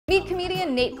Meet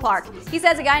comedian Nate Clark. He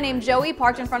says a guy named Joey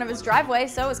parked in front of his driveway,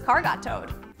 so his car got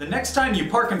towed. The next time you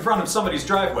park in front of somebody's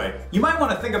driveway, you might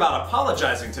want to think about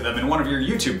apologizing to them in one of your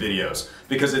YouTube videos,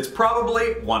 because it's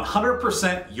probably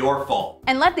 100% your fault.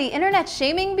 And let the internet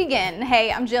shaming begin.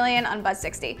 Hey, I'm Gillian on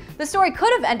Buzz60. The story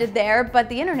could have ended there, but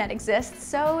the internet exists,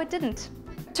 so it didn't.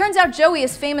 Turns out Joey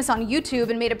is famous on YouTube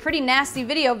and made a pretty nasty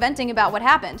video venting about what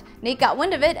happened. Nate got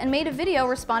wind of it and made a video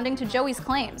responding to Joey's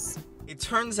claims. It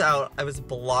turns out I was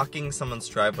blocking someone's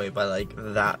driveway by like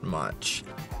that much.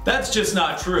 That's just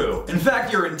not true. In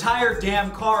fact, your entire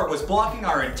damn car was blocking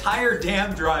our entire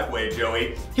damn driveway,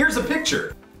 Joey. Here's a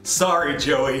picture. Sorry,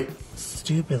 Joey.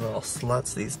 Stupid little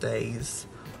sluts these days.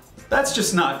 That's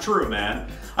just not true, man.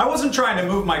 I wasn't trying to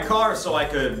move my car so I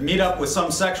could meet up with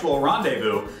some sexual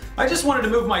rendezvous. I just wanted to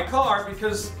move my car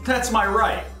because that's my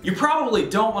right. You probably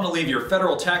don't want to leave your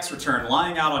federal tax return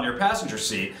lying out on your passenger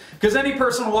seat, because any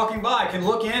person walking by can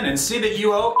look in and see that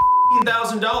you owe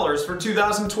 $15,000 for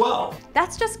 2012.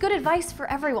 That's just good advice for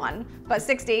everyone.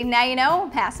 Buzz60, now you know,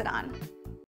 pass it on.